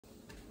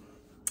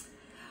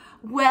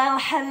Well,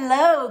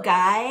 hello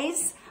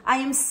guys. I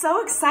am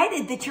so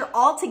excited that you're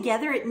all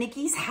together at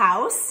Nickie's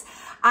house.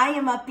 I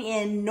am up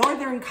in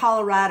northern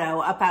Colorado,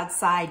 up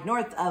outside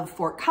north of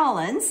Fort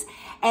Collins,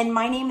 and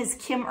my name is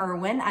Kim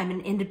Irwin. I'm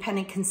an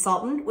independent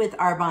consultant with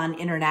Arbonne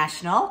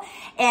International,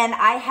 and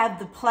I have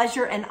the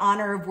pleasure and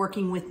honor of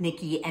working with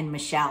Nickie and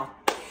Michelle.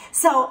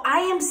 So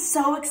I am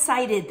so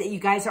excited that you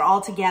guys are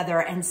all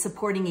together and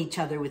supporting each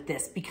other with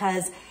this,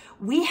 because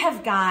we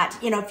have got,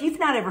 if you've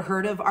not ever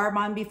heard of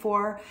Arbonne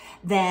before,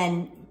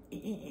 then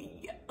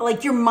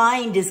like your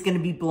mind is going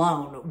to be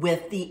blown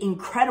with the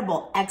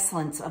incredible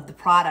excellence of the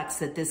products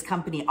that this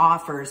company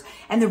offers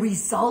and the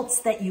results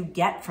that you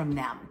get from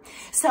them.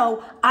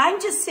 So I'm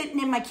just sitting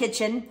in my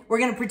kitchen. We're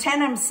going to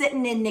pretend I'm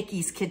sitting in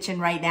Nickie's kitchen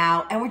right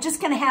now, and we're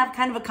just going to have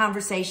kind of a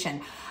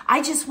conversation.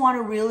 I just want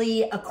to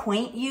really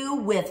acquaint you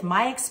with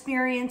my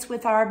experience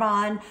with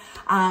Arbonne.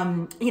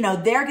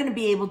 They're going to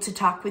be able to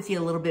talk with you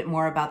a little bit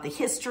more about the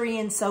history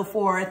and so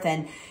forth.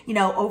 And,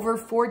 over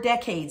 4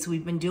 decades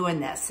we've been doing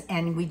this,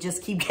 and we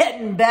just keep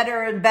getting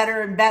better and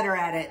better and better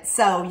at it.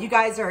 So you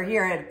guys are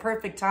here at a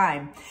perfect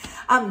time.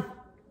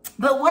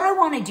 But what I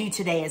want to do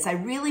today is I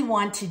really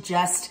want to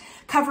just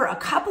cover a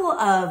couple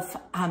of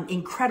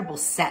incredible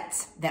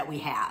sets that we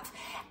have.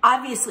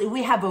 Obviously,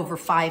 we have over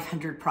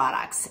 500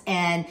 products,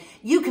 and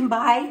you can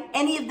buy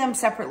any of them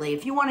separately.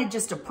 If you wanted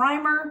just a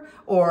primer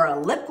or a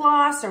lip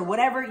gloss or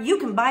whatever, you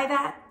can buy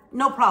that,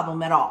 no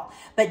problem at all.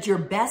 But your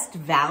best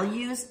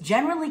values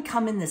generally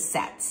come in the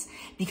sets,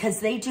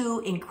 because they do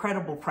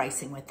incredible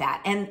pricing with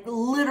that. And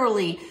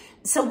literally,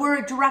 so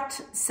we're a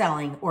direct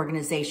selling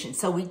organization,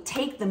 so we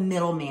take the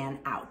middleman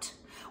out.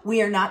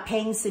 We are not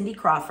paying Cindy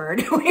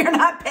Crawford. We are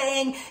not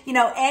paying,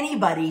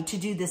 anybody to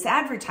do this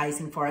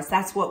advertising for us.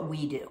 That's what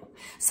we do.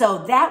 So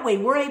that way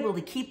we're able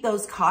to keep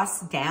those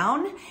costs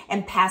down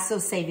and pass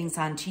those savings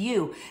on to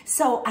you.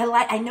 So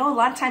I know a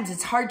lot of times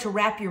it's hard to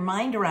wrap your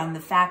mind around the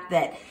fact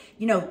that,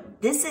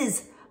 this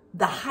is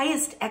the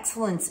highest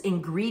excellence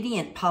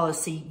ingredient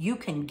policy you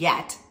can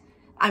get.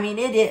 I mean,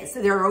 it is.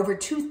 There are over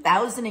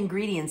 2,000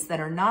 ingredients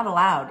that are not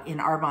allowed in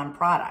Arbonne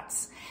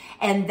products.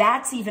 And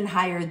that's even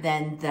higher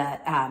than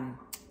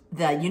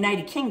the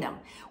United Kingdom,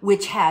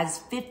 which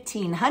has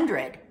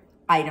 1,500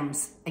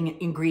 items and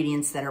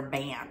ingredients that are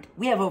banned.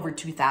 We have over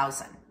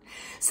 2,000.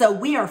 So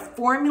we are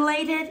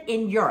formulated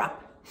in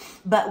Europe,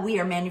 but we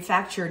are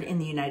manufactured in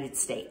the United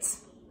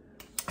States.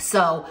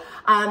 So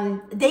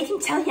they can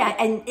tell you,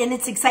 and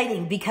it's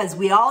exciting because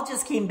we all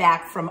just came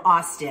back from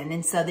Austin,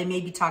 and so they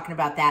may be talking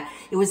about that.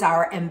 It was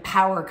our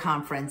Empower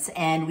conference,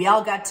 and we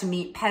all got to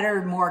meet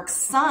Petter Mork's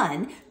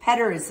son.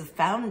 Petter is the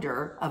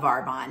founder of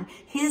Arbonne.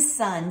 His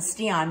son,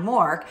 Stian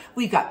Mork,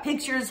 we've got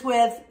pictures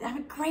with. I'm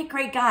a great,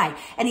 great guy.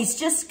 And he's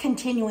just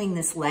continuing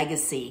this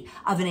legacy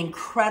of an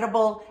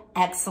incredible,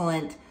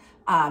 excellent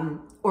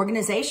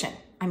organization.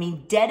 I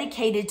mean,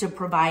 dedicated to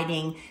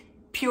providing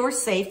pure,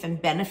 safe,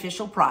 and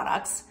beneficial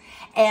products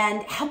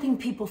and helping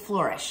people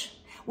flourish,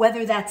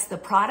 whether that's the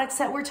products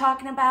that we're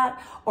talking about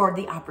or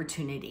the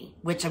opportunity,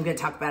 which I'm going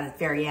to talk about at the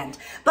very end.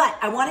 But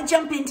I want to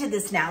jump into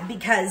this now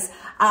because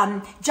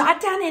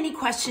jot down any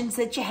questions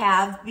that you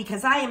have,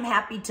 because I am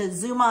happy to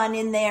zoom on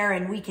in there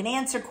and we can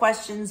answer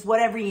questions,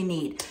 whatever you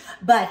need.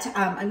 But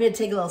I'm going to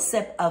take a little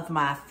sip of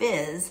my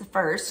fizz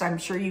first. I'm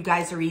sure you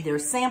guys are either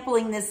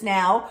sampling this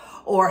now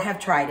or have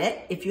tried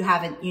it. If you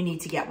haven't, you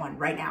need to get one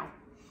right now.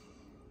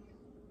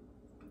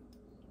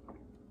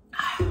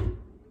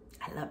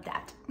 I love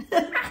that.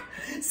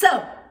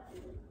 So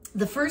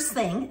the first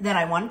thing that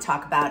I want to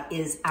talk about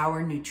is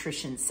our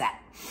nutrition set.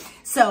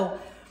 So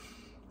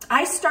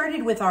I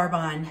started with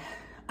Arbonne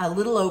a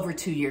little over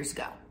 2 years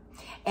ago,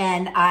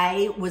 and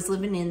I was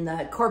living in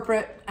the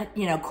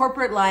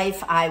corporate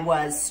life. I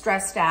was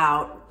stressed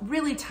out,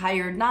 really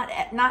tired, not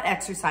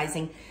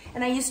exercising.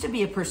 And I used to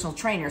be a personal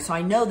trainer, so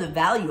I know the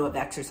value of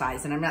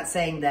exercise. And I'm not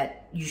saying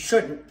that you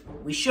shouldn't,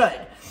 we should,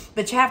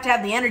 but you have to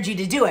have the energy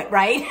to do it,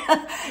 right?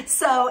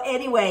 So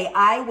anyway,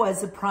 I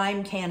was a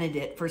prime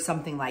candidate for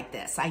something like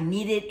this. I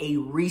needed a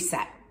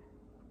reset.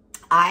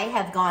 I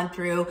have gone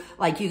through,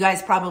 like you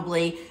guys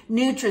probably,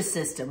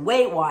 Nutrisystem,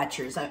 Weight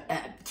Watchers,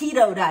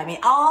 keto diet,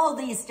 all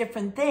these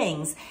different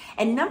things.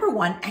 And number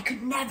one, I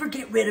could never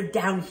get rid of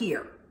down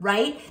here,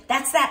 right?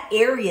 That's that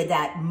area,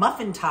 that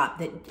muffin top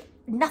that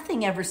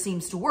nothing ever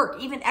seems to work,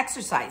 even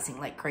exercising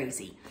like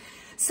crazy.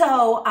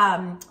 So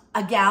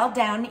a gal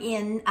down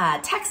in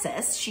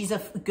Texas, she's a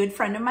good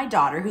friend of my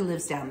daughter who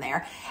lives down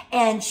there,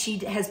 and she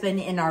has been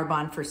in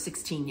Arbonne for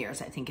 16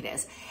 years, I think it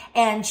is.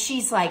 And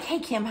she's like, hey,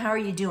 Kim, how are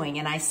you doing?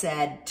 And I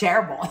said,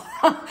 terrible,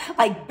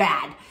 like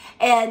bad,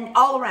 and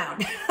all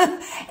around.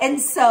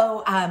 And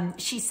so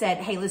she said,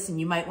 hey, listen,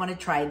 you might want to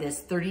try this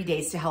 30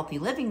 Days to Healthy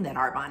Living that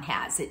Arbonne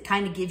has. It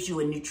kind of gives you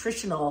a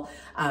nutritional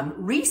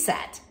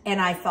reset. And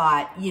I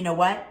thought, you know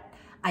what?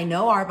 I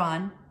know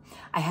Arbonne.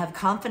 I have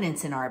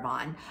confidence in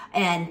Arbonne.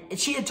 And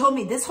she had told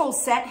me this whole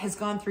set has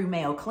gone through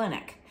Mayo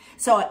Clinic.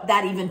 So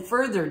that even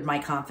furthered my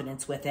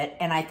confidence with it.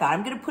 And I thought,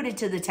 I'm going to put it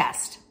to the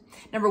test.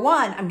 Number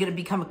one, I'm going to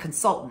become a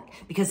consultant,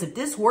 because if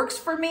this works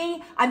for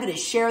me, I'm going to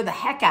share the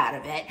heck out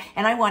of it.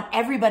 And I want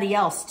everybody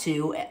else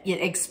to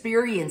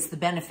experience the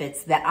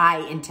benefits that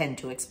I intend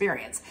to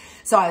experience.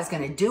 So I was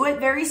going to do it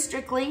very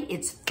strictly.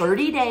 It's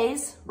 30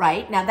 days,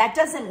 right? Now that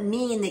doesn't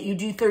mean that you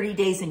do 30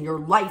 days and your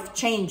life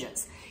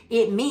changes.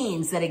 It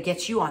means that it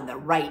gets you on the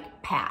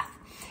right path.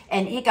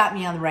 And it got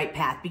me on the right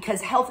path,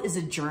 because health is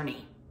a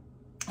journey.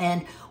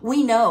 And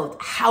we know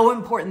how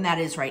important that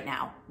is right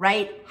now,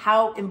 right?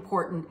 How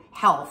important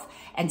health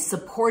and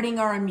supporting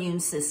our immune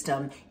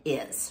system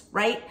is,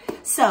 right?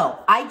 So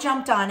I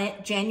jumped on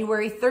it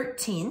January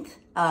 13th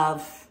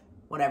of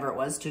whatever it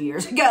was, 2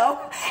 years ago.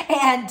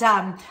 And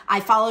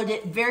I followed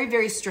it very,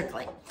 very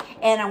strictly.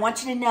 And I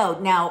want you to know,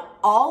 now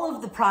all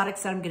of the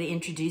products that I'm going to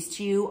introduce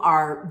to you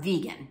are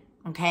vegan.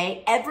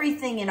 Okay,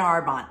 everything in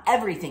Arbonne,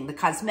 everything, the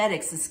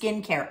cosmetics, the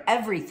skincare,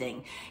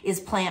 everything is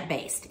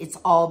plant-based. It's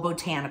all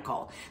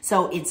botanical.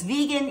 So it's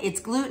vegan, it's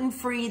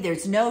gluten-free,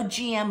 there's no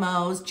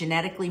GMOs,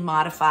 genetically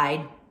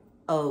modified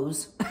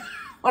O's,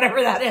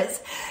 whatever that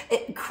is,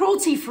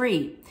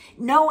 cruelty-free.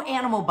 No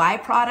animal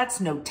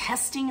byproducts, no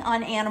testing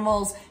on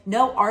animals,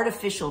 no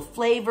artificial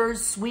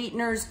flavors,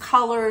 sweeteners,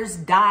 colors,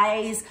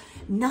 dyes,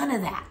 none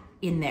of that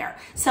in there.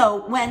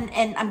 So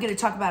and I'm going to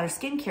talk about our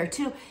skincare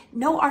too,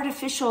 no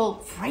artificial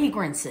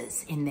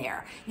fragrances in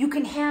there. You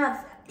can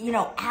have,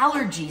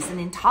 allergies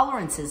and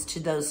intolerances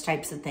to those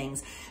types of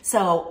things.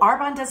 So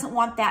Arbonne doesn't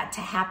want that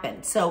to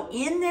happen. So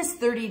in this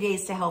 30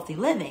 days to healthy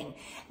living,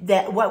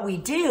 that what we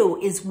do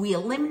is we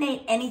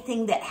eliminate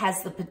anything that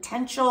has the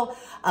potential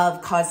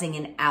of causing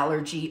an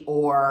allergy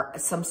or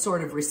some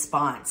sort of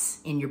response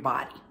in your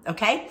body.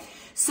 Okay.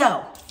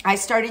 So I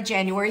started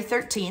January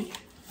 13th.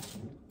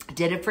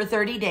 Did it for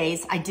 30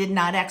 days. I did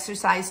not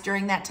exercise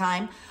during that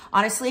time,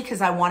 honestly, because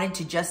I wanted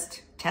to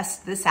just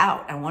test this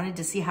out. I wanted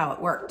to see how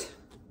it worked.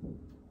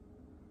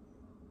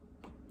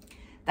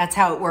 That's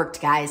how it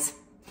worked, guys.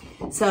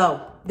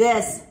 So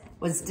this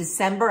was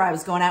December. I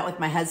was going out with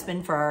my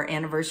husband for our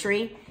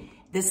anniversary.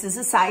 This is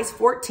a size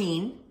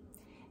 14.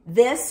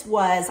 This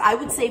was, I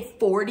would say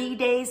 40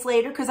 days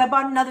later, because I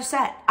bought another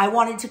set. I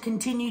wanted to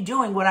continue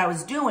doing what I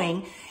was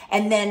doing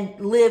and then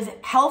live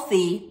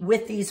healthy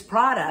with these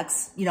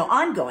products,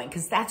 ongoing,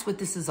 because that's what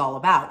this is all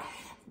about.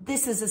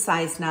 This is a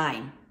size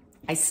 9.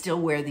 I still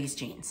wear these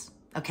jeans,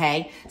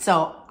 okay?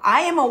 So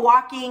I am a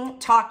walking,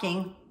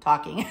 talking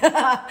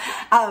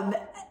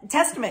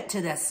testament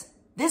to this.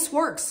 This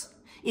works.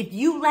 If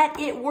you let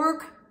it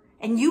work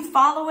and you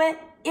follow it,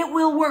 it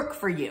will work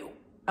for you.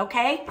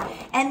 Okay?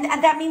 And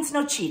that means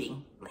no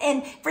cheating.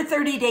 And for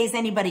 30 days,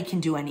 anybody can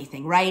do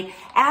anything, right?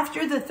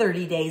 After the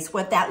 30 days,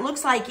 what that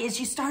looks like is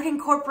you start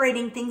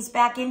incorporating things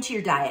back into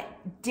your diet.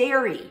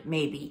 Dairy,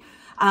 maybe.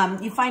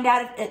 You find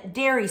out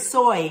dairy,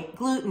 soy,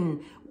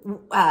 gluten,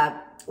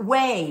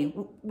 whey,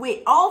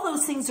 all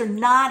those things are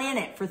not in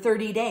it for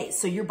 30 days.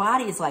 So your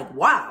body is like,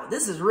 wow,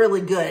 this is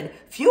really good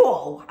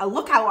fuel.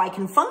 Look how I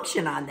can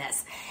function on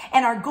this.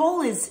 And our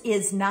goal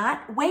is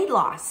not weight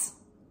loss.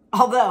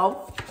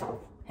 Although,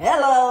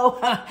 hello,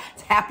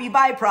 it's a happy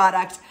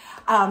byproduct.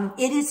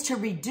 It is to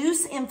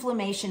reduce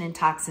inflammation and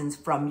toxins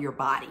from your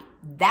body.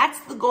 That's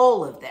the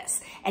goal of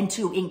this, and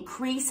to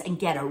increase and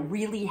get a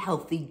really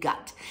healthy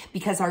gut,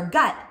 because our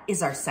gut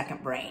is our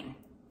second brain.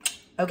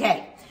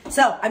 Okay,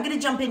 so I'm going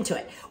to jump into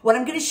it. What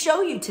I'm going to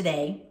show you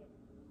today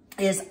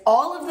is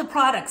all of the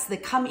products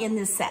that come in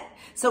this set.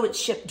 So it's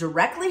shipped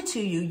directly to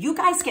you. You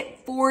guys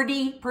get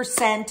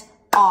 40%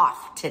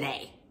 off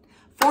today.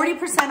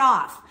 40%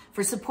 off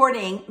for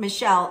supporting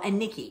Michelle and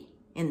Nickie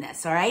in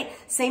this, all right?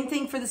 Same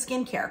thing for the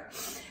skincare.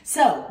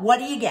 So what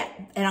do you get?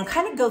 And I'll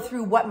kind of go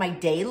through what my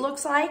day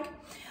looks like.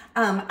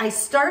 I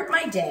start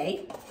my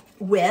day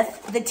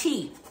with the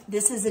tea.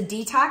 This is a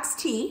detox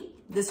tea.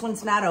 This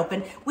one's not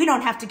open. We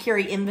don't have to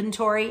carry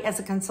inventory as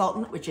a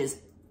consultant, which is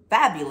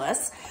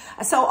fabulous.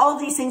 So all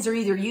these things are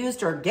either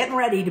used or getting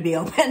ready to be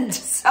opened.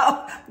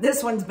 So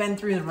this one's been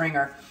through the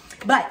ringer.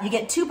 But you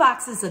get 2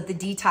 boxes of the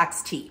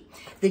detox tea.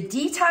 The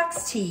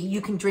detox tea,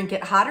 you can drink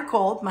it hot or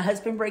cold. My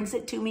husband brings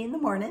it to me in the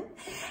morning.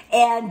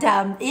 And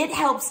it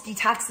helps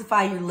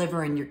detoxify your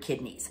liver and your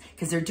kidneys,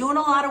 because they're doing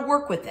a lot of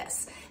work with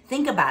this.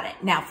 Think about it.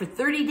 Now, for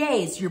 30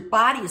 days, your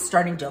body is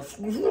starting to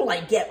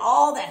like get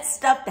all that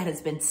stuff that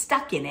has been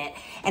stuck in it,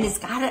 and it's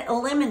got to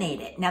eliminate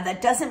it. Now,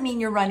 that doesn't mean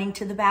you're running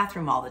to the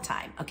bathroom all the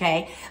time,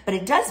 okay? But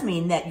it does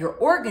mean that your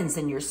organs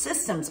and your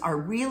systems are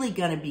really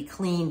going to be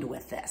cleaned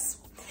with this.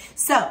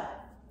 So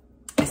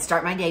I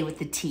start my day with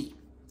the tea,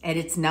 and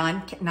it's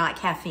not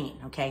caffeine,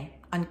 okay?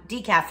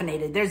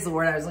 Decaffeinated, there's the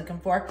word I was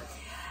looking for.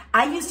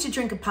 I used to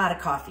drink a pot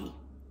of coffee.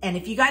 And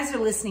if you guys are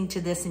listening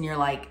to this and you're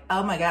like,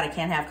 oh my God, I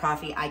can't have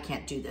coffee, I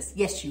can't do this.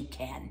 Yes, you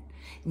can.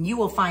 And you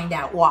will find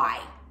out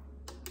why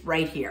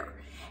right here.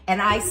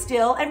 And I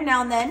still, every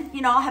now and then,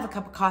 I'll have a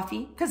cup of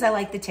coffee because I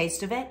like the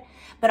taste of it.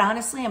 But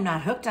honestly, I'm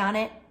not hooked on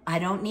it. I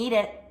don't need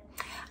it.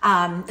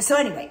 So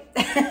anyway,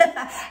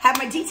 have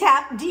my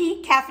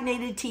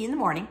decaffeinated tea in the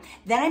morning.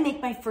 Then I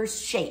make my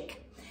first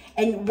shake.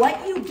 And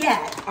what you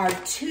get are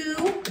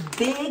 2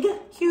 big,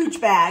 huge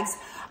bags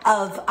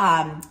of,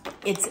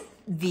 it's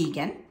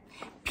vegan.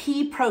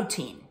 pea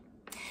protein.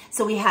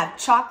 So we have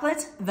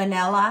chocolate,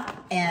 vanilla,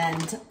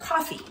 and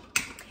coffee.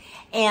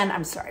 And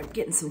I'm sorry, I'm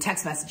getting some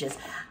text messages.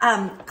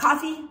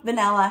 Coffee,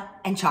 vanilla,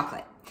 and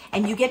chocolate.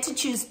 And you get to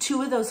choose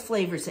 2 of those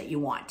flavors that you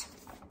want.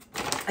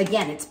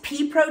 Again, it's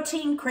pea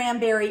protein,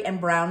 cranberry, and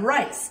brown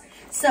rice.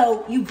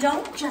 So you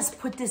don't just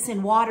put this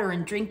in water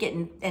and drink it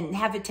and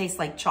have it taste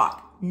like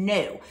chalk.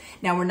 No.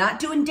 Now, we're not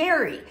doing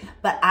dairy,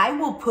 but I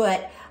will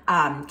put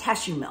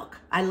cashew milk.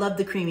 I love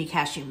the creamy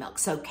cashew milk.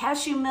 So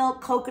cashew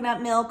milk,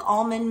 coconut milk,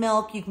 almond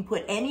milk, you can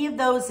put any of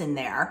those in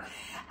there.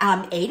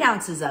 8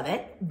 ounces of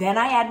it. Then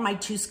I add my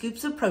 2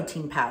 scoops of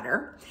protein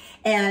powder.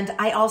 And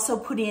I also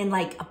put in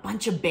like a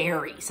bunch of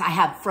berries. I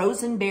have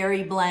frozen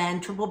berry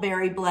blend, triple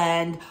berry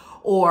blend,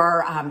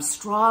 or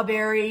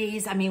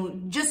strawberries. I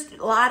mean, just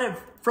a lot of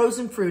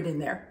frozen fruit in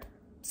there.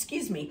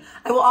 Excuse me.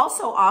 I will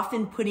also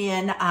often put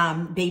in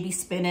baby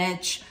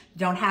spinach. You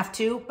don't have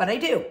to, but I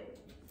do.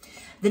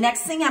 The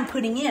next thing I'm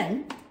putting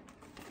in,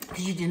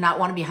 because you do not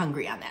want to be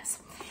hungry on this,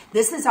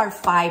 this is our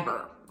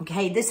fiber.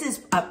 Okay, this is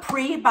a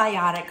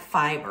prebiotic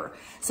fiber.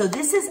 So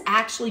this is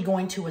actually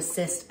going to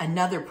assist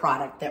another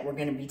product that we're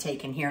going to be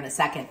taking here in a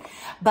second.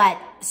 But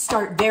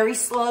start very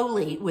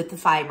slowly with the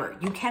fiber.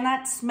 You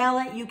cannot smell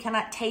it. You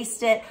cannot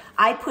taste it.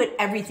 I put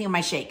everything in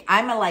my shake.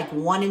 I'm a like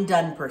one and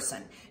done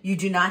person. You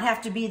do not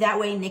have to be that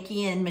way.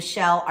 Nickie and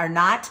Michelle are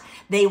not.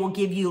 They will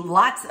give you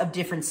lots of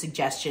different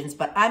suggestions,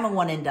 but I'm a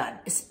one and done,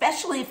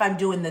 especially if I'm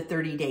doing the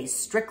 30 days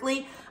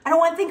strictly. I don't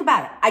want to think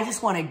about it. I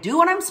just want to do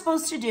what I'm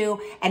supposed to do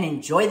and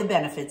enjoy the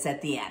benefits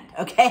at the end,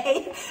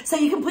 okay? So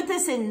you can put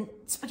this in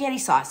spaghetti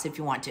sauce if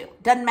you want to.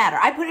 Doesn't matter.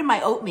 I put in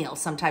my oatmeal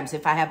sometimes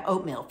if I have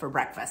oatmeal for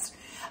breakfast.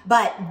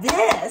 But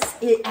this,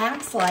 it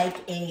acts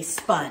like a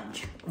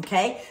sponge,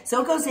 okay?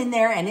 So it goes in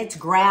there and it's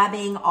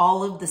grabbing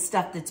all of the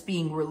stuff that's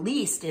being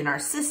released in our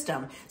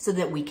system so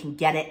that we can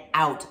get it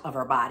out of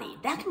our body.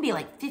 That can be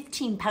like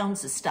 15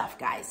 pounds of stuff,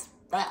 guys.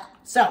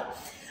 So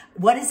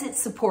what is it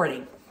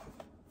supporting?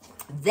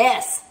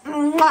 This,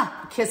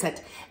 kiss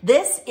it.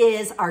 This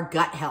is our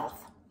gut health.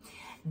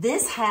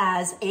 This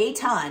has a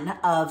ton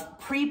of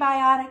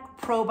prebiotic,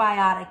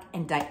 probiotic,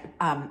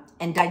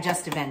 and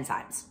digestive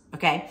enzymes,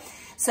 okay?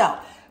 So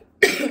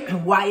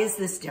why is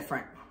this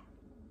different?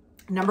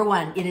 Number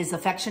one, it is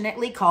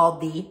affectionately called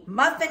the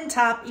muffin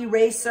top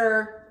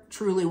eraser.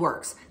 Truly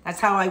works. That's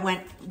how I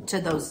went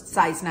to those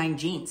size 9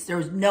 jeans. There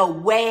was no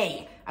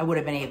way I would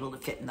have been able to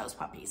fit in those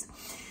puppies.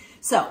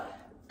 So,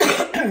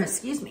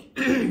 excuse me.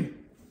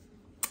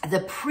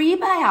 The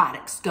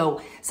prebiotics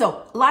go,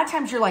 so a lot of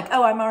times you're like,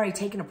 oh, I'm already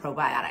taking a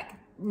probiotic.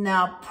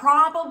 Now,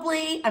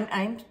 probably,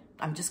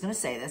 I'm just going to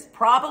say this,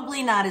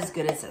 probably not as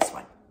good as this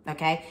one,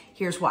 okay?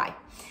 Here's why.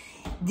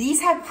 These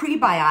have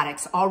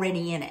prebiotics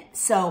already in it.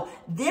 So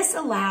this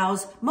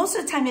allows, most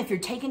of the time if you're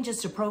taking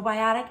just a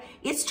probiotic,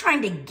 it's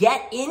trying to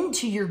get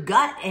into your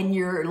gut and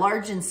your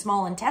large and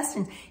small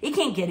intestines. It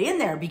can't get in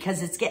there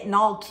because it's getting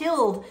all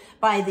killed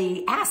by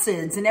the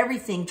acids and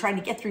everything trying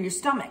to get through your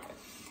stomach.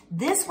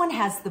 This one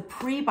has the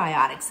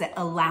prebiotics that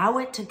allow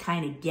it to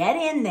kind of get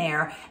in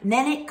there, and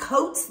then it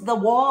coats the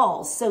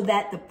walls so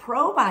that the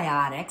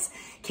probiotics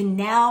can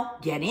now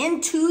get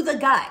into the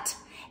gut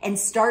and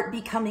start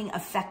becoming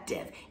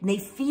effective. And they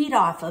feed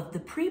off of the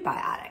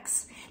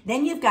prebiotics.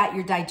 Then you've got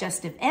your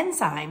digestive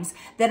enzymes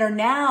that are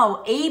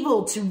now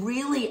able to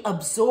really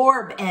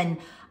absorb and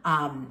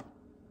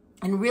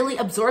really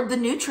absorb the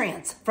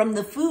nutrients from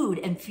the food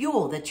and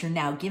fuel that you're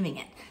now giving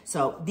it.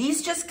 So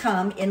these just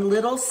come in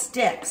little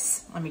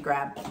sticks. Let me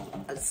grab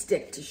a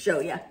stick to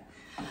show you.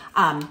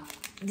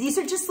 These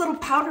are just little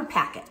powder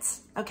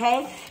packets,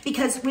 okay?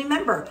 Because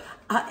remember,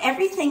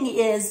 everything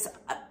is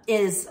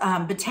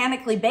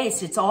botanically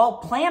based. It's all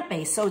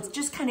plant-based, so it's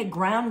just kind of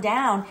ground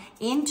down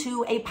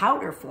into a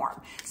powder form.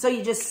 So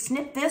you just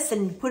snip this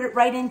and put it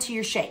right into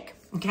your shake,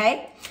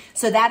 okay?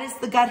 So that is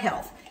the gut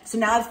health. So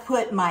now I've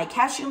put my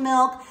cashew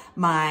milk,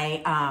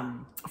 my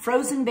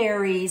frozen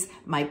berries,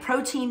 my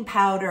protein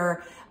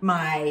powder,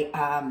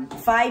 my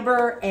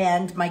fiber,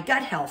 and my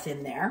gut health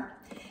in there.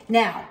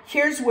 Now,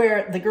 here's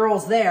where the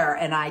girls there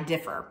and I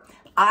differ.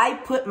 I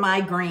put my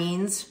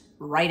greens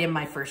right in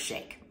my first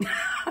shake.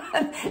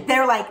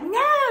 They're like,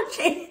 no,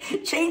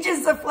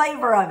 changes the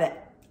flavor of it.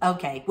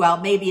 Okay, well,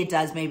 maybe it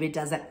does, maybe it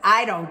doesn't.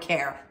 I don't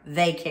care.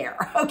 They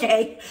care,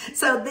 okay?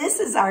 So this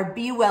is our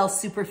Be Well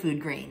Superfood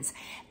Greens.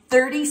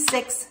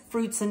 36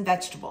 fruits and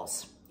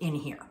vegetables in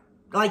here.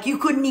 Like you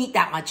couldn't eat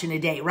that much in a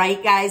day,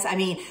 right, guys? I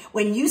mean,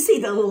 when you see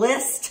the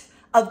list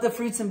of the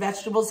fruits and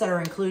vegetables that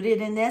are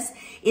included in this,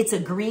 it's a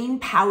green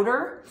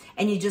powder,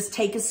 and you just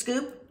take a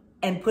scoop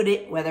and put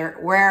it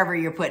wherever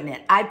you're putting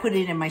it. I put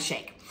it in my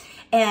shake.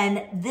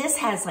 And this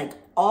has like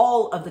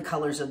all of the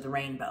colors of the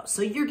rainbow.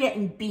 So you're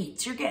getting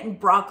beets, you're getting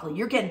broccoli,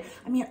 you're getting,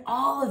 I mean,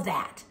 all of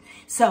that.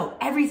 So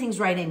everything's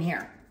right in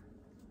here.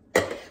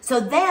 So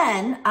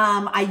then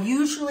I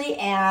usually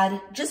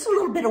add just a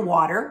little bit of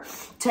water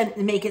to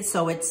make it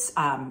so it's,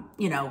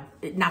 you know,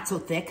 not so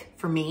thick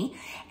for me.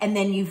 And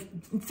then you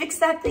fix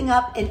that thing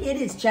up, and it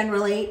is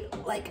generally,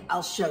 like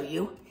I'll show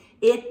you,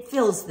 it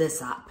fills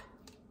this up,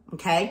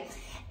 okay?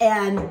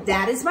 And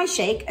that is my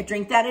shake. I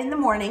drink that in the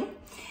morning.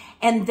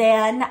 And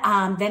then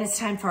it's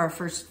time for our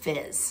first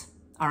fizz,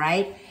 all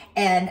right?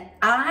 And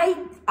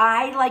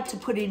I like to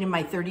put it in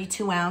my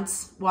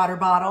 32-ounce water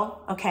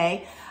bottle,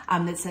 okay,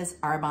 that says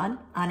Arbonne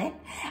on it.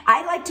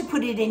 I like to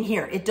put it in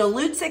here. It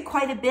dilutes it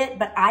quite a bit,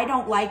 but I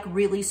don't like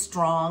really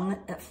strong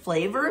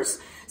flavors.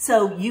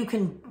 So you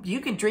can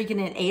drink it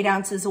in 8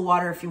 ounces of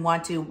water if you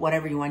want to,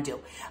 whatever you want to do.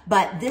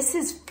 But this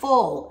is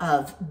full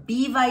of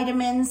B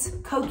vitamins,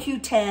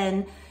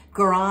 CoQ10,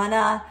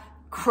 guarana,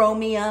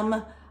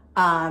 chromium,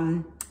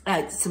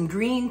 some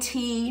green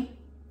tea,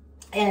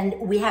 and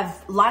we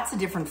have lots of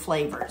different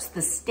flavors.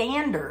 The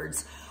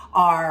standards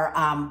are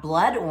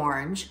blood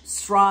orange,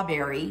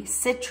 strawberry,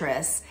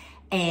 citrus,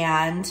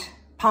 and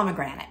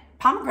pomegranate.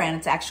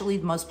 Pomegranate's actually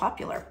the most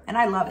popular, and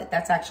I love it.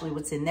 That's actually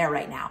what's in there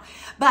right now.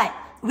 But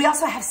we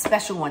also have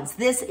special ones.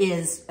 This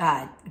is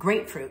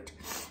grapefruit.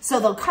 So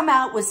they'll come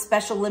out with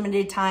special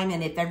limited time,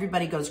 and if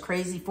everybody goes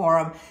crazy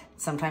for them,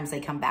 sometimes they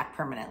come back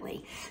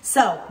permanently.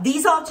 So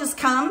these all just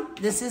come.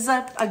 This is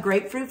a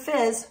grapefruit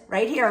fizz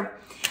right here,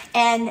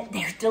 and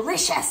they're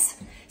delicious.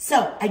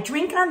 So I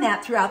drink on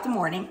that throughout the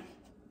morning.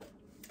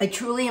 I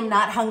truly am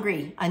not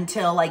hungry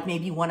until like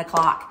maybe 1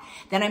 o'clock.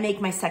 Then I make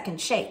my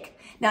second shake.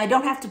 Now I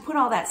don't have to put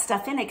all that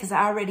stuff in it because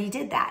I already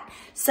did that.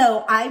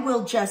 So I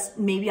will just,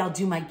 maybe I'll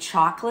do my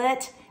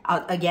chocolate,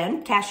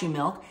 again, cashew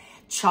milk,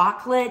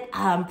 chocolate,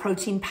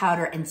 protein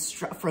powder, and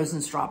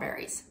frozen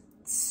strawberries.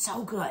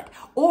 So good.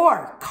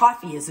 Or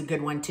coffee is a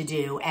good one to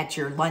do at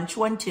your lunch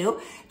one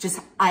too. Just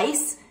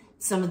ice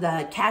some of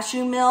the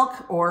cashew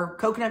milk or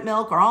coconut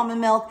milk or almond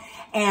milk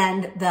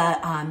and the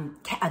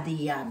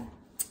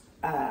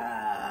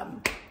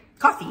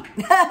coffee,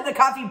 the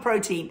coffee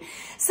protein.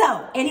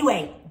 So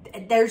anyway,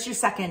 there's your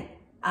second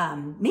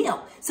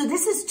meal. So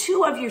this is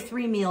 2 of your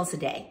 3 meals a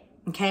day,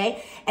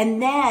 okay?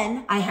 And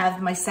then I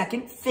have my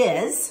second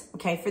fizz,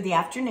 okay, for the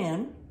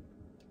afternoon.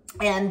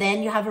 And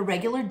then you have a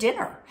regular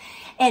dinner.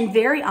 And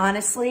very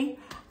honestly,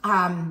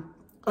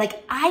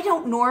 like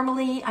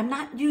I'm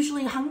not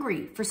usually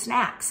hungry for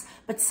snacks,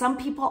 but some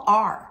people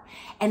are.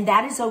 And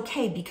that is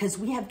okay because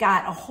we have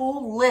got a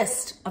whole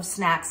list of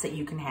snacks that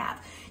you can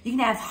have. You can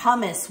have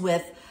hummus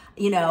with,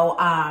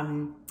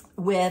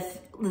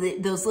 with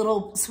those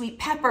little sweet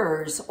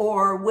peppers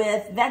or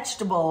with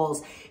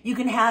vegetables. You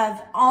can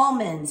have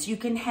almonds. You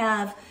can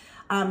have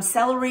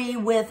celery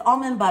with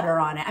almond butter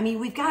on it. I mean,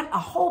 we've got a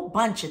whole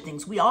bunch of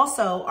things. We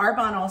also,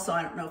 Arbonne also,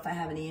 I don't know if I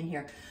have any in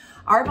here.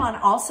 Arbonne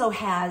also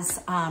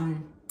has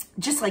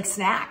just like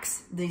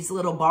snacks, these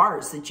little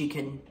bars that you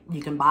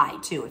can buy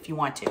too if you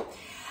want to.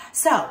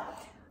 So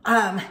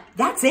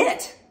that's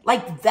it.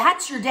 Like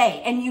that's your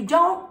day.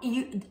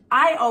 And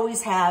I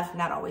always have,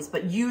 not always,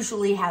 but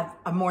usually have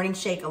a morning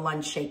shake, a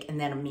lunch shake, and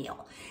then a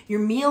meal. Your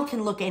meal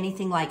can look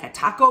anything like a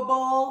taco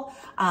bowl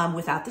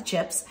without the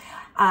chips.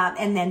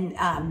 And then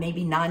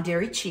maybe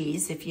non-dairy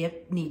cheese if you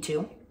need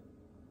to.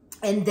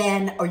 And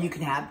then, or you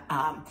can have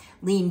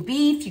lean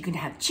beef, you can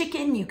have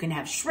chicken, you can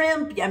have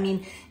shrimp. I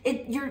mean,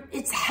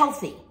 it's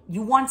healthy.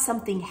 You want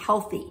something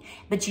healthy,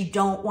 but you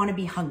don't want to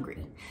be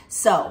hungry.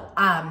 So,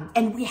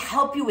 and we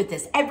help you with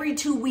this. Every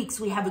 2 weeks,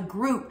 we have a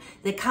group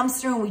that comes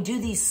through and we do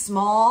these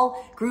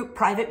small group,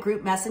 private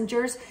group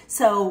messengers.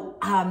 So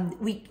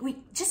we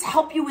just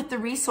help you with the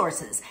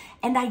resources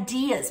and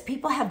ideas.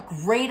 People have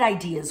great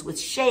ideas with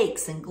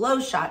shakes and glow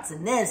shots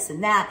and this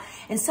and that.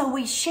 And so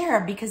we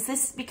share because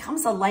this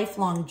becomes a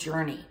lifelong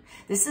journey.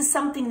 This is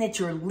something that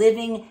you're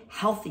living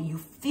healthy. You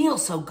feel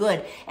so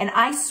good. And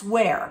I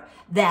swear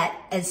that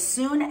as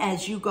soon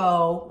as you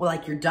go, well,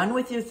 like you're done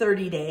with your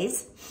 30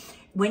 days,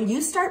 when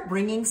you start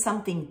bringing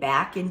something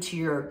back into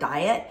your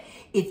diet,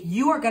 if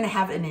you are going to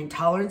have an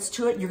intolerance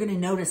to it, you're going to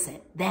notice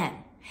it then.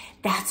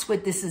 That's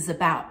what this is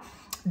about.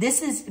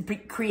 This is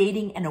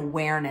creating an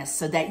awareness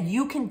so that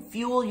you can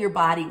fuel your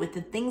body with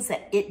the things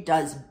that it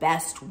does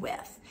best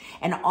with.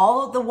 And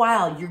all of the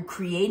while, you're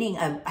creating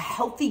a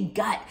healthy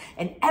gut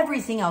and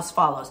everything else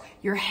follows.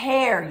 Your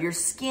hair, your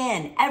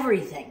skin,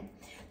 everything.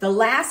 The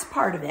last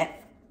part of it,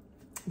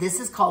 this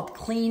is called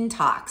Clean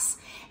Tox.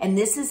 And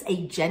this is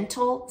a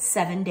gentle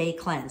 7-day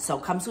cleanse. So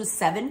it comes with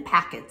 7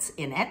 packets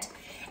in it.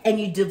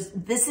 And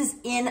this is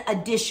in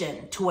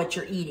addition to what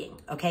you're eating,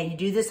 okay? You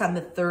do this on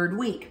the 3rd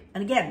week.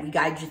 And again, we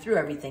guide you through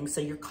everything,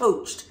 so you're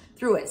coached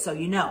through it, so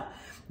you know.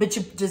 But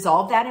you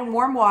dissolve that in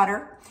warm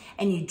water,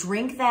 and you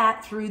drink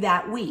that through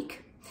that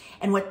week.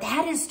 And what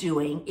that is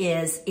doing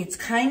is it's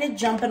kind of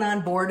jumping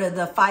on board of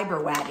the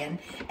fiber wagon,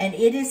 and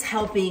it is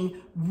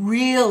helping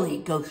really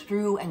go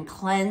through and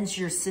cleanse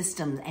your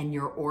system and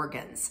your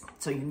organs,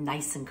 so you're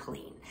nice and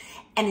clean.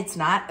 And it's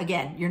not,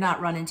 again, you're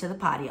not running to the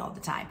potty all the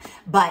time,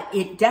 but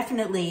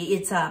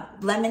it's a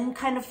lemon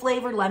kind of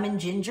flavor, lemon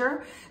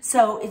ginger.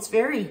 So it's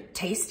very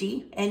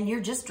tasty and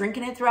you're just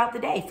drinking it throughout the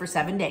day for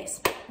 7 days,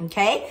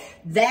 okay?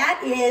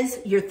 That is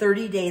your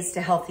 30 days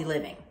to healthy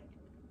living.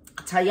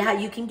 I'll tell you how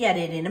you can get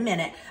it in a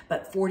minute,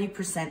 but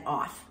 40%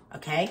 off,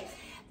 okay?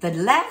 The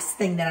last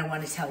thing that I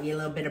want to tell you a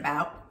little bit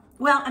about,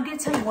 well, I'm going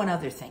to tell you one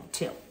other thing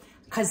too,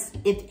 because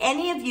if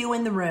any of you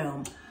in the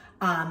room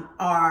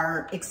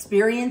are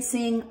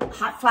experiencing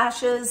hot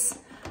flashes,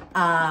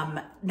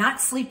 not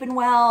sleeping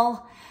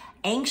well,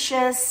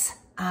 anxious,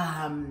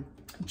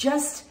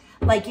 just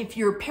like if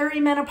you're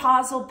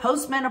perimenopausal,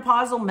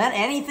 postmenopausal,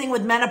 anything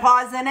with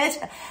menopause in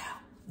it,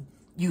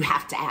 you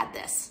have to add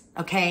this,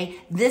 okay?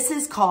 This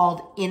is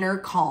called Inner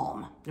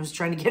Calm. I was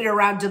trying to get it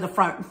around to the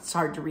front. It's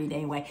hard to read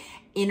anyway.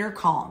 Inner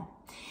Calm.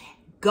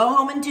 Go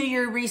home and do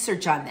your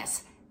research on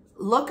this.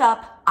 Look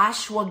up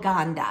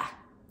ashwagandha.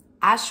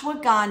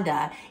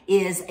 Ashwagandha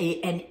is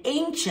an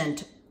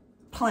ancient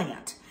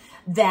plant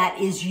that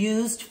is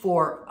used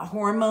for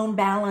hormone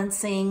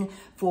balancing,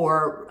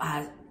 for,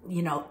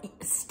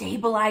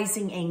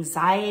 stabilizing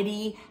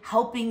anxiety,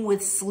 helping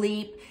with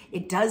sleep.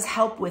 It does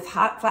help with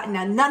hot flash.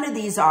 Now, none of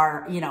these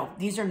are,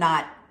 these are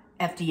not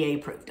FDA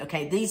approved,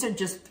 okay? These are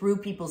just through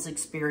people's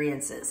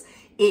experiences.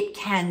 It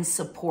can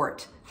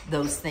support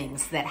those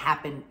things that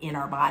happen in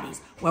our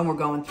bodies when we're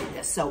going through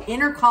this. So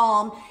Inner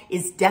Calm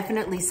is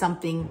definitely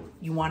something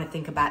you want to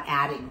think about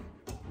adding.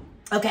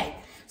 Okay,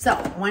 so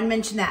I want to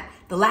mention that.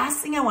 The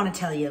last thing I want to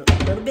tell you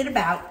a little bit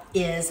about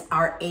is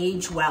our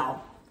Age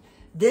Well.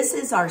 This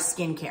is our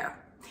skincare.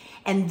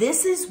 And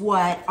this is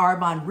what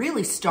Arbonne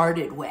really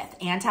started with,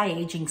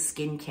 anti-aging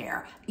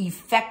skincare,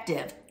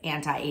 effective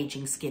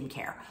anti-aging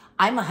skincare.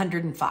 I'm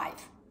 105.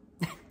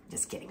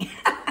 Just kidding.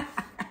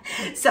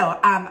 So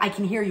I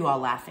can hear you all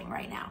laughing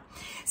right now.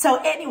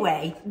 So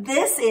anyway,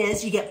 this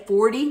is, you get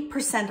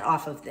 40%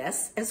 off of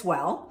this as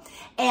well.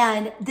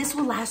 And this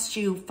will last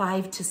you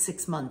 5 to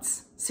 6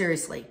 months,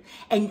 seriously.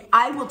 And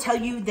I will tell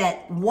you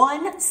that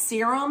one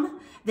serum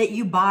that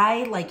you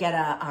buy like at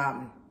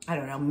a, I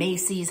don't know,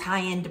 Macy's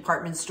high-end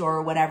department store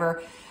or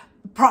whatever,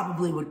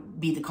 probably would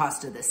be the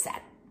cost of this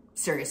set.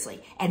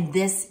 Seriously. And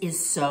this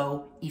is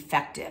so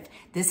effective.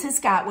 This has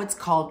got what's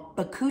called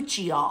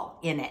bakuchiol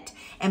in it.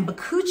 And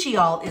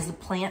bakuchiol is a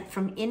plant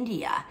from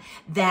India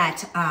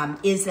that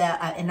is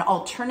an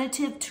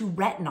alternative to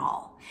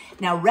retinol.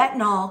 Now,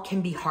 retinol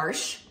can be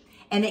harsh,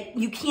 and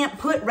you can't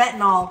put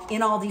retinol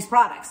in all these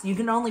products. You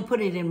can only put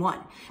it in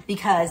one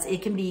because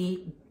it can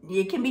be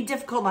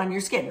difficult on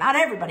your skin. Not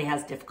everybody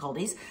has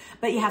difficulties,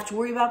 but you have to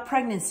worry about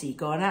pregnancy,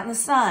 going out in the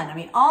sun. I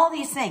mean, all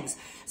these things.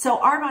 So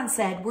Arbonne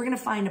said, we're going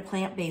to find a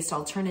plant-based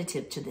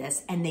alternative to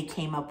this, and they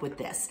came up with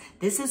this.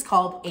 This is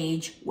called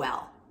Age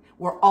Well.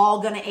 We're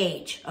all going to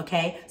age,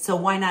 okay? So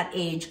why not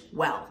age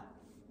well?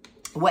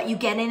 What you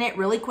get in it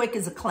really quick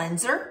is a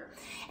cleanser,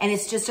 and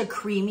it's just a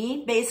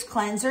creamy-based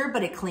cleanser,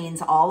 but it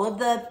cleans all of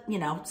the,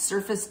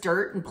 surface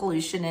dirt and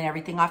pollution and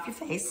everything off your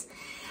face.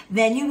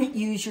 Then you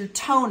use your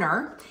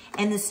toner,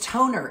 and this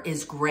toner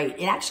is great.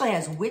 It actually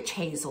has witch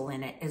hazel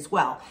in it as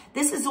well.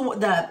 This is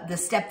the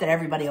step that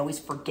everybody always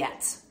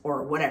forgets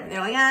or whatever.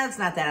 They're like, it's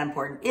not that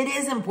important. It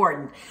is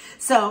important.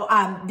 So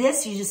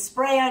this you just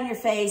spray on your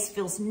face,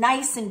 feels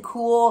nice and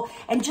cool,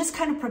 and just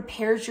kind of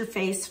prepares your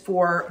face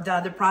for the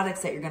other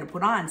products that you're going to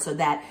put on so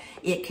that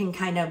it can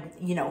kind of,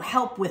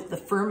 help with the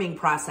firming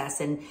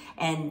process and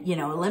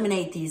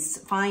eliminate these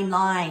fine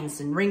lines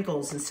and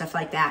wrinkles and stuff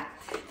like that.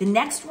 The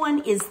next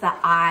one is the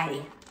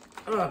eye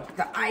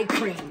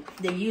cream.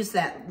 They use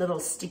that little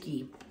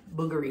sticky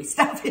boogery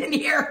stuff in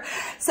here.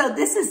 So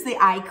this is the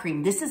eye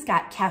cream. This has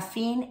got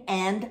caffeine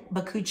and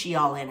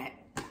bakuchiol in it.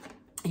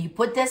 You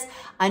put this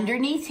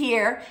underneath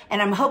here,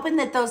 and I'm hoping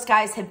that those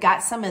guys have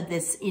got some of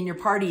this in your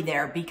party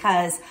there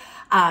because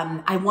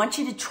I want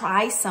you to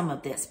try some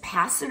of this.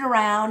 Pass it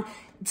around.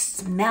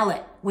 Smell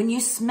it. When you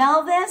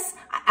smell this,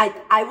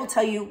 I will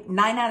tell you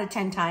 9 out of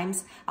 10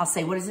 times, I'll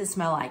say, what does it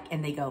smell like?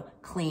 And they go,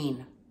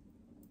 clean.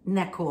 Isn't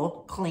that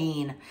cool?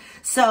 Clean.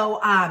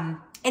 So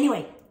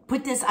anyway,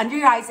 put this under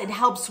your eyes. It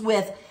helps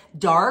with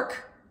dark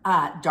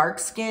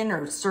skin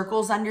or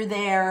circles under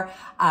there,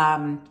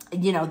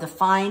 the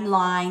fine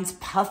lines,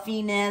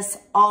 puffiness,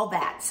 all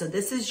that. So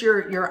this is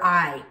your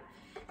eye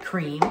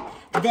cream.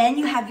 Then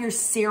you have your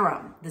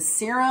serum. The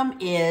serum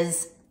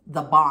is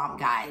the bomb,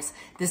 guys.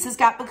 This has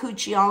got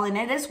bakuchiol in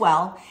it as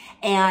well,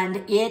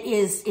 and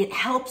it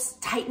helps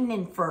tighten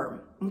and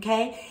firm,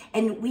 okay?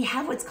 And we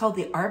have what's called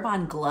the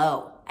Arbonne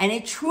Glow, and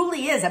it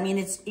truly is. I mean,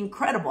 it's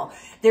incredible.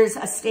 There's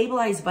a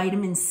stabilized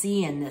vitamin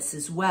C in this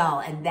as well,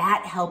 and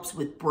that helps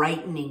with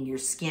brightening your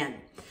skin.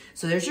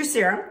 So there's your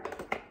serum.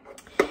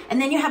 And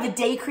then you have a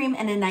day cream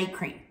and a night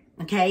cream,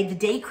 okay? The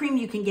day cream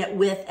you can get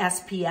with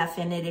SPF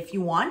in it if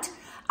you want.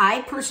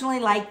 I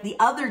personally like the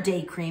other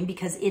day cream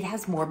because it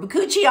has more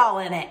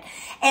bakuchiol in it.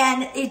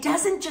 And it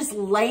doesn't just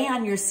lay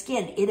on your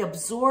skin. It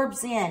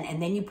absorbs in, and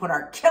then you put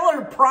our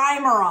killer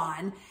primer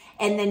on,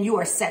 and then you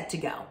are set to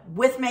go.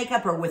 With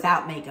makeup or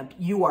without makeup,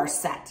 you are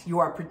set. You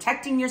are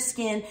protecting your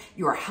skin.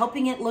 You are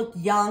helping it look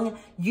young,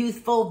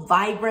 youthful,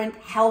 vibrant,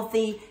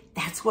 healthy.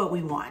 That's what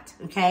we want,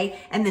 okay?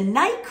 And the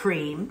night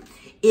cream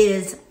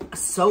is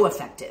so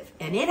effective.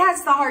 And it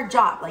has the hard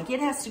job. Like,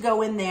 it has to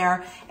go in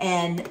there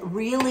and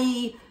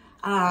really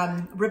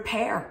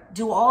repair,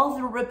 do all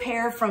the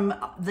repair from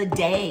the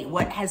day,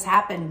 what has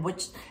happened,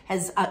 which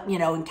has,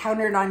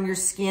 encountered on your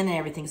skin and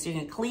everything. So you're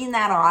going to clean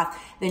that off.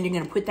 Then you're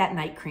going to put that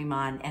night cream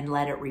on and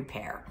let it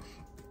repair.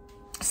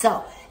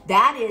 So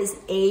that is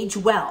Age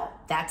Well.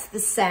 That's the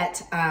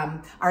set,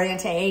 our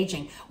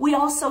anti-aging. We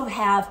also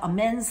have a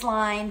men's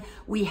line.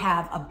 We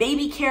have a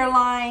baby care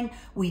line.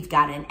 We've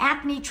got an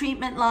acne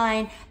treatment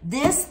line.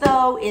 This,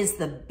 though, is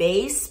the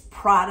base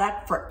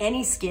product for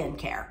any skin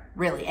care,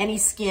 really, any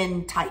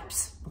skin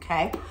types,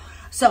 okay?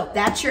 So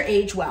that's your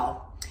Age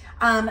Well.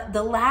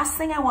 The last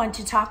thing I want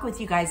to talk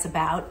with you guys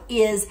about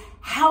is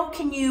how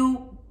can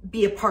you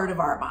be a part of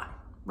Arbonne,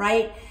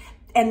 right?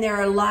 And there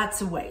are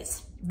lots of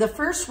ways. The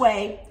first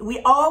way, we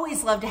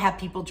always love to have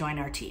people join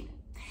our team.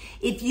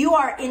 If you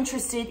are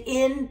interested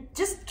in,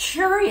 just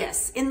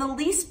curious in the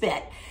least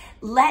bit,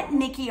 let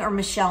Nickie or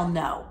Michelle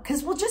know,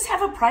 because we'll just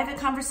have a private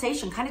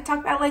conversation, kind of talk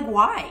about like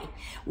why.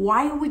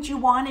 Why would you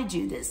want to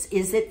do this?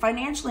 Is it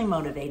financially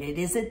motivated?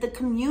 Is it the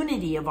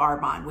community of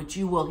Arbonne, which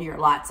you will hear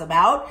lots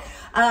about?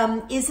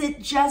 Is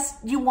it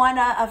just you want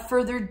a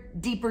further,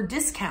 deeper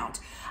discount?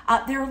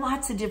 There are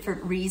lots of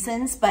different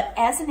reasons, but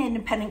as an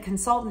independent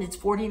consultant, it's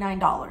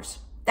 $49.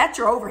 That's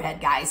your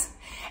overhead, guys.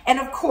 And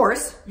of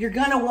course, you're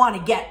going to want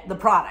to get the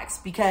products,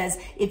 because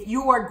if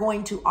you are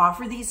going to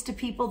offer these to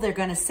people, they're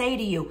going to say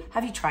to you,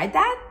 have you tried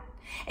that?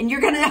 And you're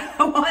going to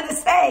want to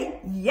say,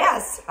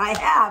 yes, I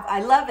have.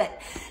 I love it.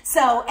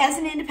 So as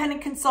an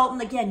independent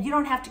consultant, again, you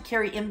don't have to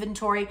carry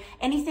inventory.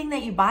 Anything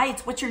that you buy,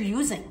 it's what you're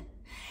using.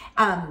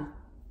 I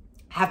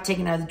have to take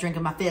another drink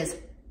of my fizz.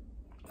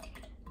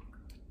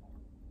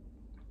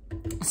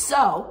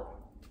 So,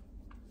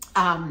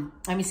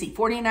 let me see,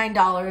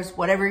 $49,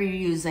 whatever you're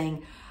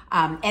using.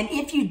 And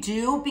if you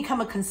do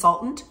become a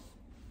consultant,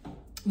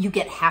 you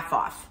get half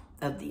off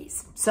of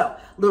these. So a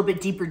little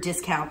bit deeper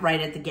discount right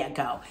at the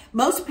get-go.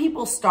 Most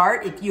people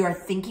start, if you are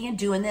thinking of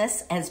doing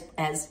this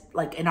as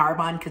like an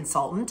Arbonne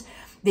consultant,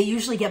 they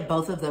usually get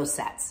both of those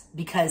sets,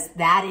 because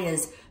that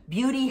is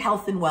beauty,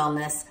 health, and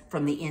wellness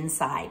from the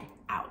inside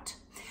out.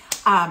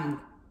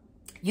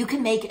 You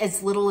can make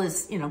as little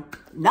as,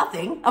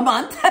 nothing a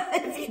month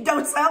if you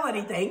don't sell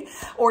anything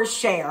or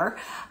share,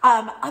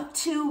 up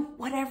to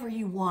whatever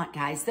you want,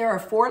 guys. There are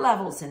 4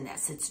 levels in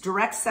this. It's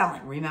direct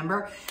selling,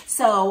 remember?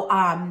 So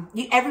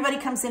everybody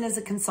comes in as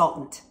a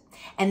consultant,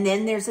 and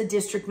then there's a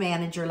district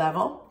manager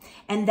level,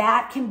 and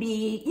that can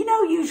be,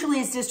 usually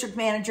as district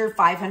manager,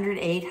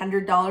 $500,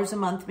 $800 a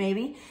month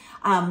maybe.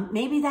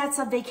 Maybe that's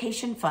a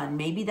vacation fund.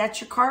 Maybe that's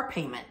your car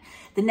payment.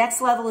 The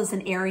next level is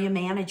an area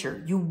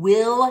manager. You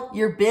will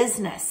your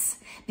business,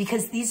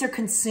 because these are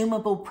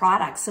consumable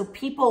products. So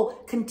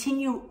people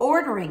continue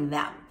ordering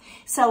them.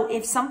 So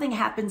if something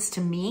happens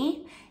to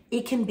me,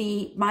 it can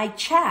be my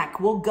check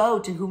will go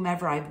to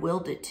whomever I've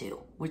willed it to,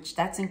 which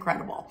that's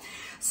incredible.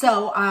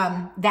 So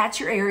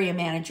that's your area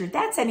manager.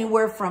 That's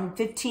anywhere from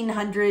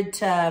 $1,500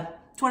 to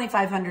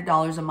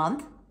 $2,500 a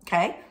month.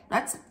 Okay,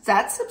 that's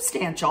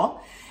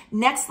substantial.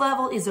 Next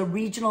level is a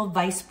regional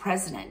vice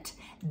president.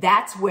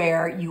 That's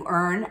where you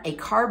earn a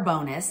car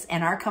bonus,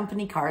 and our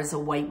company car is a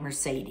white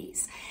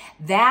Mercedes.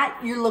 That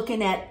you're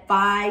looking at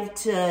 $5,000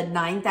 to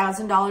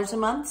 $9,000 a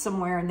month,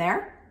 somewhere in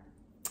there,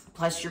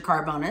 plus your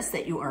car bonus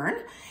that you earn.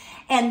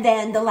 And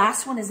then the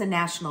last one is a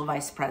national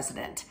vice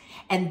president,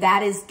 and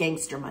that is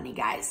gangster money,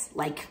 guys.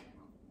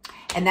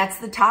 And that's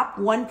the top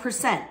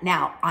 1%.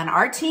 Now, on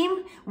our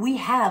team, we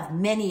have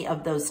many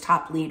of those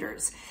top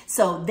leaders.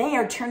 So they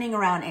are turning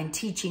around and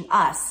teaching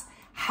us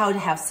how to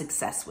have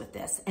success with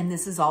this. And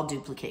this is all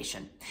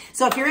duplication.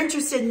 So if you're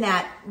interested in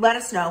that, let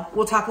us know.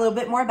 We'll talk a little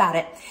bit more about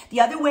it. The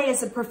other way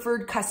is a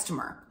preferred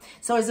customer.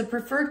 So as a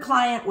preferred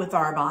client with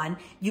Arbonne,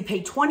 you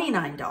pay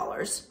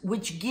 $29,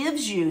 which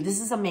gives you,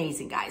 this is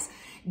amazing, guys,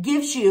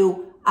 gives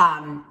you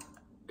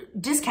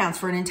discounts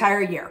for an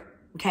entire year,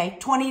 okay?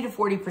 20 to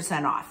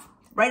 40% off.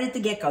 Right at the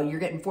get-go, you're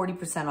getting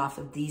 40% off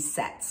of these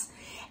sets.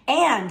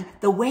 And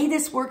the way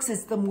this works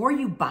is the more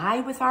you buy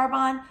with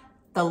Arbonne,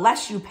 the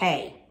less you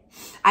pay.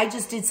 I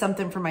just did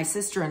something for my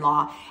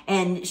sister-in-law,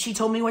 and she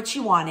told me what she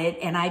wanted,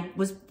 and I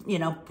was,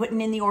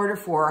 putting in the order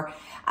for her.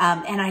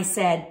 And I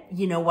said,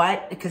 you know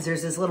what? Because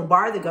there's this little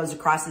bar that goes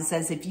across that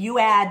says, if you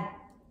add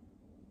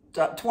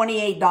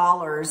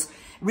 $28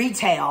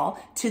 retail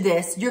to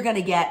this, you're going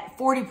to get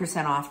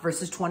 40% off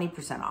versus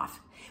 20% off.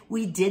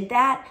 We did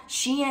that.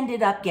 She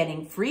ended up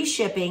getting free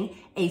shipping,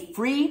 a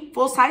free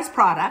full-size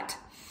product,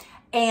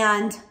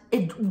 and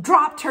it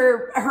dropped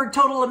her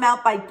total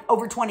amount by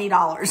over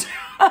 $20.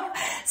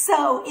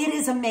 So it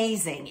is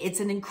amazing. It's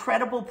an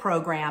incredible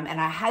program,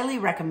 and I highly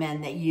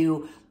recommend that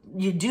you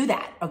do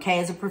that, okay,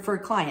 as a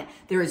preferred client.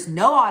 There is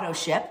no auto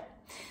ship,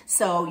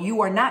 so you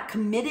are not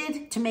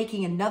committed to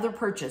making another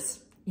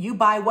purchase. You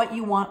buy what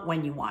you want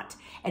when you want.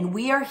 And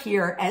we are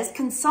here as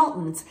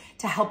consultants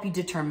to help you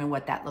determine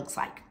what that looks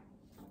like.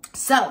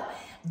 So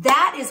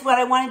that is what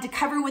I wanted to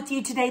cover with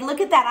you today.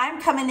 Look at that.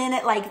 I'm coming in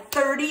at like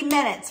 30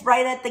 minutes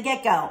right at the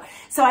get-go.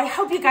 So I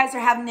hope you guys are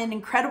having an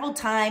incredible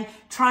time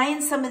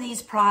trying some of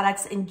these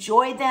products.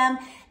 Enjoy them.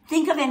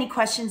 Think of any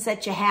questions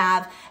that you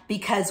have,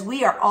 because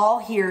we are all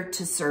here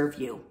to serve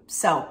you.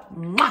 So,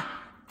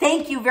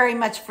 thank you very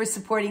much for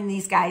supporting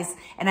these guys,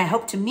 and I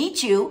hope to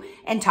meet you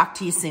and talk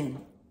to you soon.